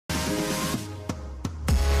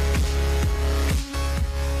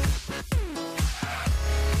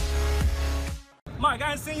I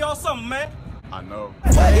gotta send y'all something, man. I know.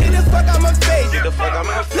 Get the fuck out my face. Get the fuck out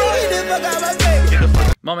my face. Get the fuck out my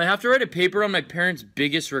face. Mom, I have to write a paper on my parents'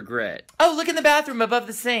 biggest regret. Oh, look in the bathroom above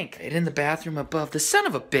the sink. Right in the bathroom above the son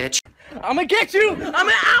of a bitch. I'm gonna get you. I'm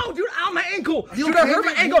an ow, dude. Ow, my ankle. Dude, I hurt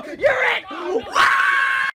my ankle. You're it.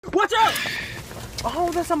 Watch out. Oh,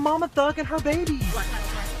 that's a mama thug and her baby.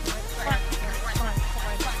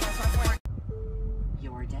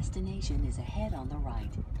 Your destination is ahead on the right.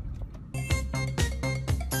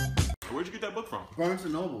 Where'd you get that book from? Barnes &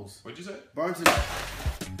 Nobles. What'd you say? Barnes & Is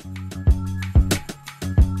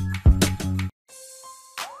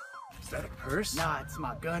that a purse? Nah, it's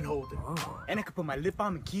my gun holder. Oh. And I can put my lip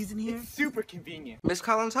balm and keys in here. It's super convenient. Miss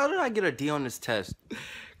Collins, how did I get a D on this test?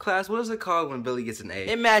 Class, what is it called when Billy gets an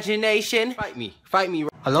A? Imagination. Fight me. Fight me.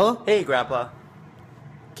 Hello? Hey, Grandpa.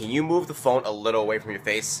 Can you move the phone a little away from your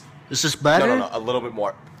face? Is this better? No, a little bit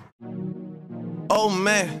more. Oh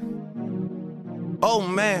man. Oh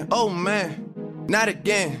man. Oh man. Not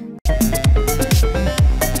again.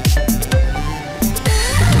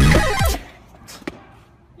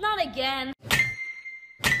 Not again.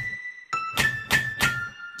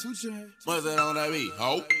 What's that on that beat?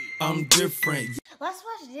 Oh, I'm different. Let's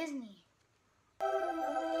watch Disney.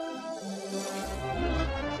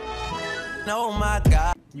 Oh my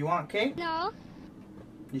God. You want cake? No.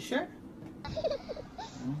 You sure?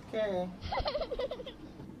 Okay.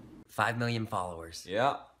 5 million followers.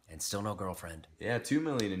 Yeah. And still no girlfriend. Yeah, 2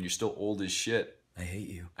 million and you're still old as shit. I hate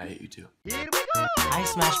you. I hate you too. Here we go. I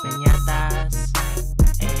smash piñatas.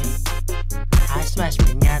 Hey. I smash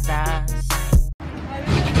piñatas.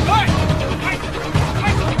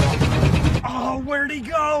 Oh, where'd he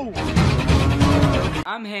go?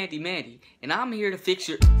 I'm Handy Mandy, and I'm here to fix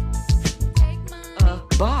your...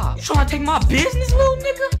 Bob. You trying to take my business, little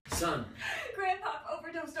nigga? Son. Grandpa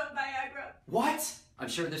overdosed on Viagra. What? I'm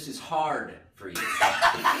sure this is hard for you.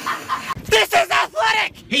 This is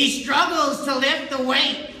athletic! He struggles to lift the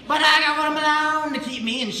weight, but I got one alone to keep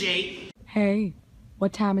me in shape. Hey,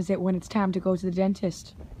 what time is it when it's time to go to the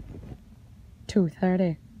dentist?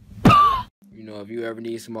 2:30. You know, if you ever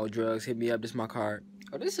need some more drugs, hit me up. This is my card.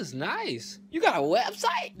 Oh, this is nice. You got a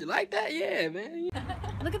website? You like that? Yeah, man.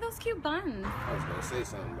 Look at those cute buns. I was gonna say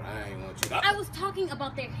something, but I ain't want you to. I was talking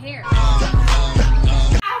about their hair. I'm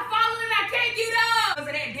falling and I can't get up. Cause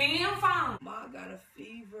of that damn phone. I got a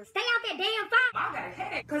fever. Stay out that damn phone. I got a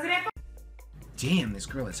headache cause of that phone. Damn, this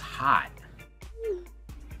girl is hot.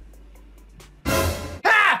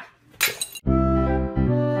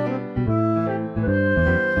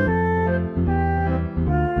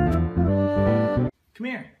 Come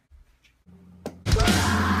here.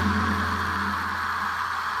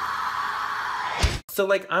 So,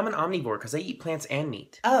 like, I'm an omnivore because I eat plants and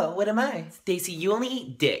meat. Oh, what am I? Stacy, you only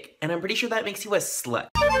eat dick, and I'm pretty sure that makes you a slut.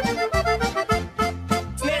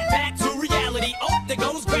 Snap back to reality. Oh, there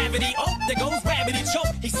goes gravity. Oh, there goes gravity.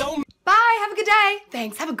 Choke. He's so... Bye, have a good day.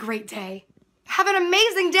 Thanks, have a great day. Have an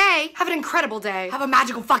amazing day. Have an incredible day. Have a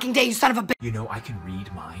magical fucking day, you son of a bitch. You know, I can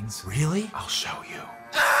read minds. Really? I'll show you.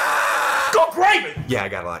 Go Craven! Yeah, I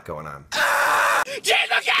got a lot going on. Heather!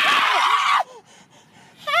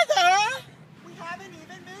 We haven't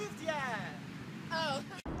even moved yet. Oh.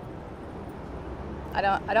 I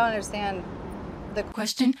don't understand the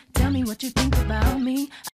Question, tell me what you think about me.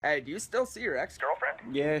 Hey, do you still see your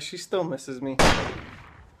ex-girlfriend? Yeah, she still misses me.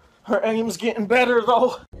 Her aim's getting better,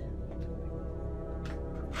 though.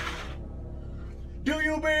 Do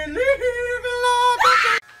you believe in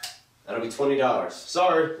love? That'll be $20.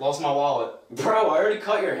 Sorry, lost my wallet. Bro, I already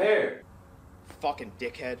cut your hair. Fucking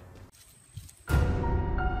dickhead.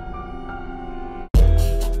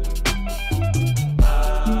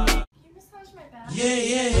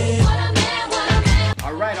 Yeah.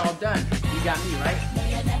 All right, all done. You got me, right?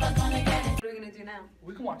 What are we gonna do now?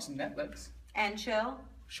 We can watch some Netflix. And chill?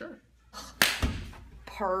 Sure.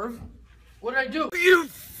 Perv. What did I do? You.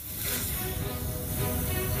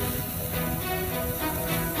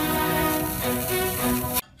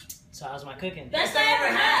 So how's my cooking? Best I ever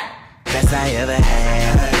had. Best I ever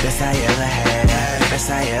had. Best I ever had. Best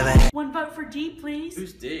I ever had. One vote for D, please.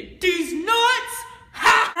 Who's D? D's nuts!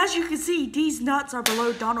 Ha! As you can see, D's nuts are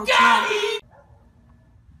below Donald Trump.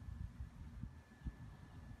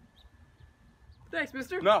 Thanks,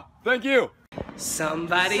 mister. No, thank you.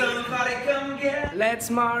 Somebody come get. Let's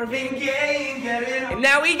Marvin Gaye get it. And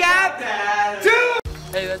now we got that.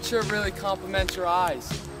 Hey, that shirt really compliments your eyes.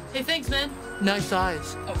 Hey, thanks, man. Nice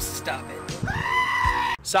eyes. Oh, stop it.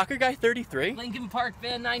 Soccer guy 33? Lincoln Park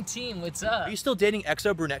fan 19, what's up? Are you still dating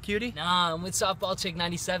EXO brunette cutie? Nah, I'm with softball chick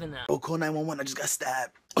 97 now. Oh, call 911. I just got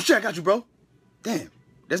stabbed. Oh, shit, I got you, bro. Damn,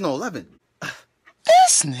 there's no 11. This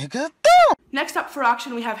This nigga Next up for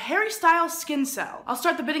auction, we have Harry Styles Skin Cell. I'll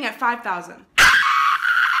start the bidding at 5,000.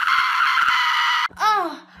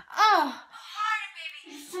 Harder,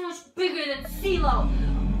 baby. You're so much bigger than CeeLo.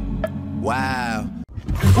 Wow.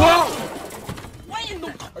 Whoa! What in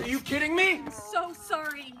the... Are you kidding me? So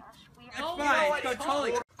sorry. It's fine. Go,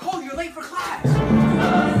 Charlie. Cole, you're late for class.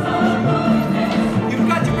 You've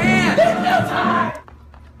got your man. There's no time.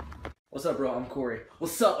 What's up, bro? I'm Corey.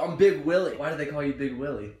 What's up? I'm Big Willie. Why do they call you Big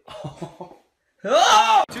Willie?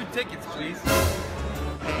 Oh! 2 tickets, please.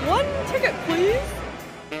 1 ticket, please.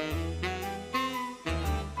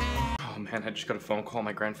 Oh man, I just got a phone call.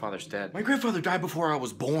 My grandfather's dead. My grandfather died before I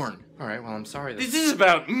was born. All right, well, I'm sorry. This is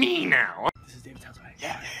about me now. This is David's house, right?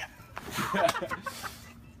 Yeah.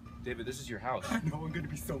 David, this is your house. I know I'm gonna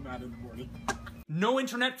be so mad in the morning. No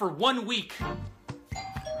internet for 1 week.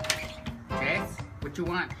 Jess, what you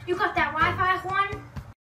want? You got that Wi-Fi, Juan?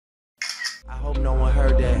 I hope no one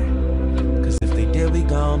heard that. Cause if they did, we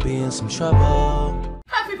gon' be in some trouble.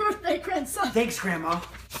 Happy birthday, grandson. Thanks, Grandma.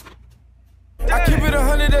 I keep it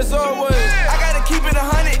 100 as always. I gotta keep it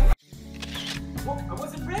 100. Well, I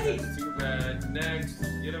wasn't ready. Too bad. Next.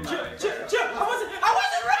 Get him right. Chip, I wasn't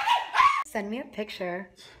ready. Send me a picture.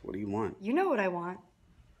 What do you want? You know what I want.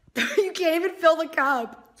 You can't even fill the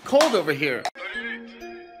cup. It's cold over here.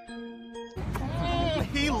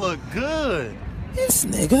 He look good. This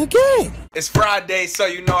nigga gay. It's Friday, so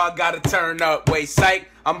you know I gotta turn up. Wait, psych,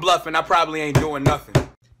 I'm bluffing. I probably ain't doing nothing.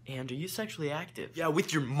 And are you sexually active? Yeah,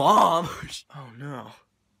 with your mom. Oh no.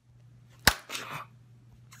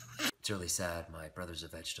 It's really sad. My brother's a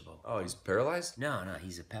vegetable. Oh, he's paralyzed? No,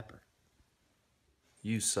 he's a pepper.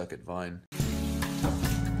 You suck at Vine.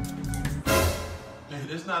 Man,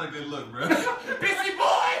 that's not a good look, bro. Busy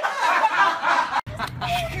boy!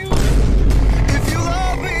 If you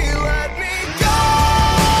love me, let me go!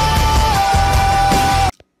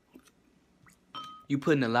 You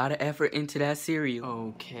putting a lot of effort into that cereal.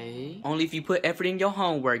 Okay. Only if you put effort in your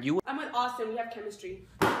homework. You. I'm with Austin. We have chemistry.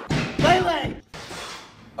 Lele!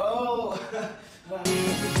 Oh.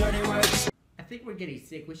 I think we're getting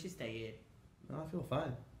sick. We should stay in. No, I feel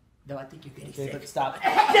fine. No, I think you're getting sick. David, stop.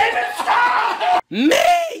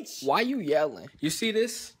 Mitch! Why you yelling? You see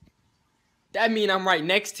this? That mean I'm right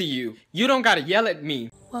next to you. You don't gotta yell at me.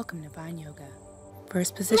 Welcome to Vine Yoga.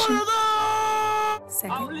 First position.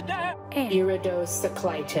 Second. And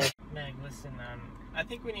Iridocyclitis. Meg, listen, I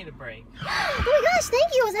think we need a break. Oh my gosh,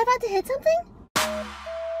 thank you. Was I about to hit something?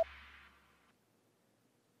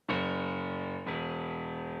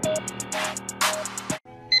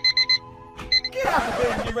 Get out the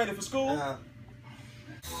bed and get ready for school.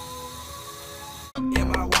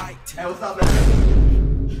 Hey, what's up, man?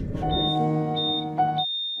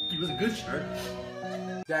 It was a good shirt.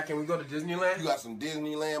 Dad, can we go to Disneyland? You got some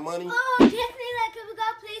Disneyland money? Oh, Disneyland, can we go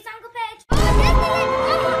please, Uncle Paige? Oh,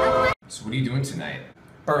 Disneyland, So what are you doing tonight?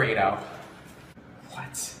 Burrito.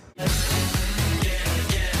 What?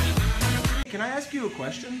 Can I ask you a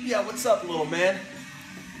question? Yeah, what's up, little man?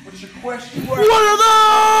 What is your question? What are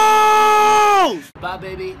those? Bye,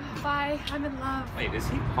 baby. Bye, I'm in love. Wait, is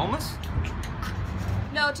he homeless?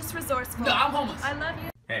 No, just resourceful. No, I'm homeless. I love you.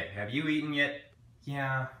 Hey, have you eaten yet?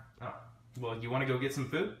 Yeah. Oh. Well, you want to go get some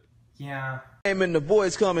food? Yeah. And the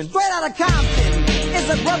boys coming. Straight out of Compton. It's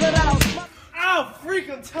a brother that was... Ow,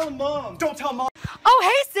 freaking tell mom. Don't tell mom. Oh,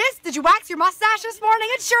 hey, sis. Did you wax your mustache this morning?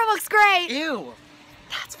 It sure looks great. Ew.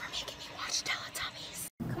 That's for making me watch Teletubbies.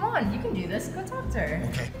 come on, you can do this. Go talk to her.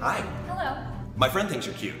 Okay, hi. Hello. My friend thinks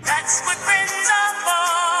you're cute. That's what friends are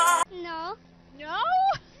for. No. No?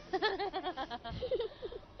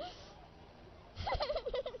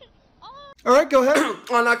 All right, go ahead.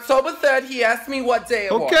 On October 3rd, he asked me what day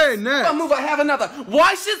it was. Okay, next. I'll move, I have another.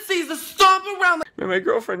 Why should Caesar stomp around the... My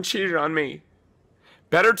girlfriend cheated on me.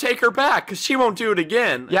 Better take her back, because she won't do it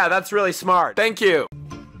again. Yeah, that's really smart. Thank you.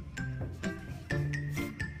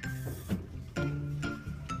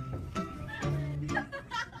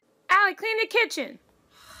 Allie, clean the kitchen.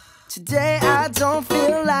 Today I don't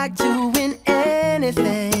feel like doing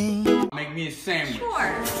anything. Make me a sandwich.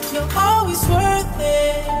 Sure. You're always worth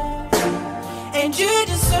it, and you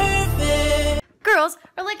deserve it. Girls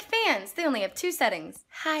are like fans. They only have 2 settings.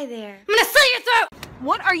 Hi there. I'm gonna slit your throat!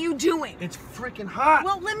 What are you doing? It's freaking hot.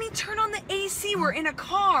 Well, let me turn on the AC. We're in a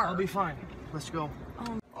car. I'll be fine. Let's go.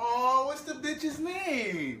 Oh, what's the bitch's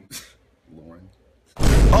name? Lauren.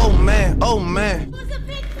 Oh man, oh man.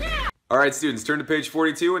 All right, students, turn to page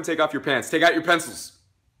 42 and take off your pants. Take out your pencils.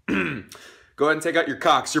 Go ahead and take out your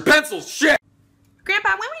cocks. Your pencils, shit! Grandpa,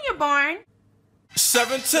 when were you born?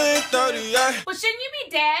 1738. Well, shouldn't you be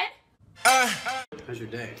dead? How's your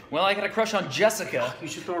day? Well, I got a crush on Jessica. You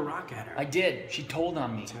should throw a rock at her. I did. She told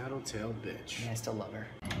on me. Tattletale bitch. Yeah, I still love her.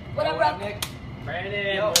 What up, bro? Nick?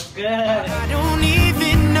 Brandon, what's good? I don't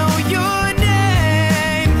even know your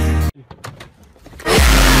name.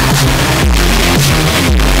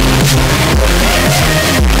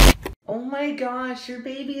 Oh my gosh, your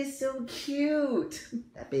baby is so cute.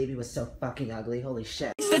 That baby was so fucking ugly, holy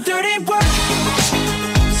shit. The dirty work.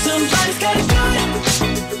 Somebody's gotta do it.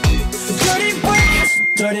 Dirty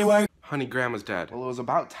work. Dirty work. Honey, Grandma's dead. Well, it was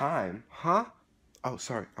about time. Huh? Oh,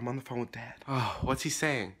 sorry. I'm on the phone with Dad. Oh, what's he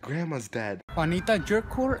saying? Grandma's dead. Juanita, you're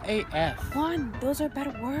cool AF. Juan, those are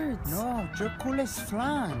better words. No, you're cool as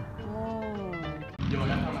flan. Oh. Yo, I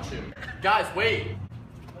got time too. Guys, wait.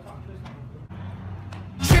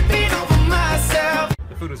 Tripping over myself.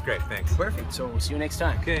 The food was great, thanks. Perfect, so see you next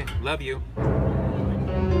time. Okay, love you.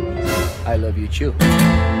 I love you too.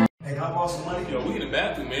 Hey, can I borrow some money? Yo, we in the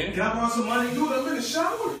bathroom, man. Can I borrow some money? Dude, I'm in the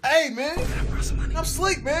shower. Hey, man. Can I borrow some money? I'm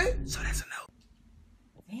slick, man. So that's a no.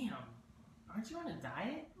 Damn, aren't you on a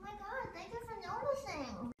diet? Oh my god, thank you for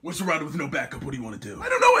noticing. What's the rider with no backup? What do you want to do? I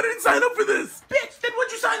don't know. I didn't sign up for this. Bitch, then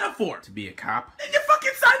what'd you sign up for? To be a cop? Then you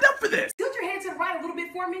fucking signed up for this. Tilt your head to the right a little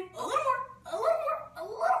bit for me. A little more. A little more. A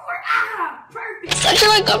little more. Ah, perfect. Such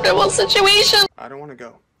an uncomfortable situation. I don't want to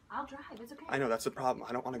go. I'll drive. It's okay. I know, that's the problem.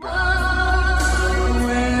 I don't want to go.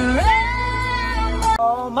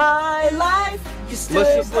 All my life, you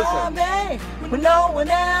stood by me when no one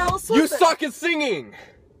else was You suck at singing!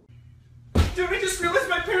 Dude, I just realized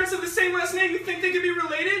my parents have the same last name. You think they could be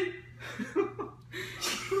related?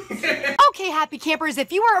 Okay, happy campers,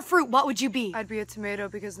 if you were a fruit, what would you be? I'd be a tomato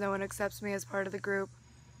because no one accepts me as part of the group.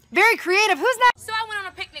 Very creative. Who's that? So I went on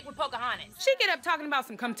a picnic with Pocahontas. She get up talking about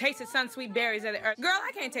some come taste the sun sweet berries of the earth. Girl,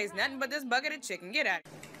 I can't taste nothing but this bucket of chicken. Get out.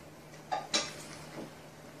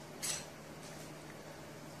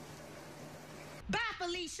 Bye,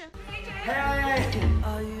 Felicia. Hey!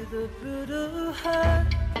 Are you the bitter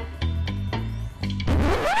heart?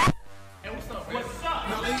 Hey, what's up, man? What's up?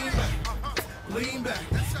 Lean back.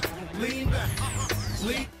 Lean back. Lean back.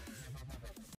 Lean.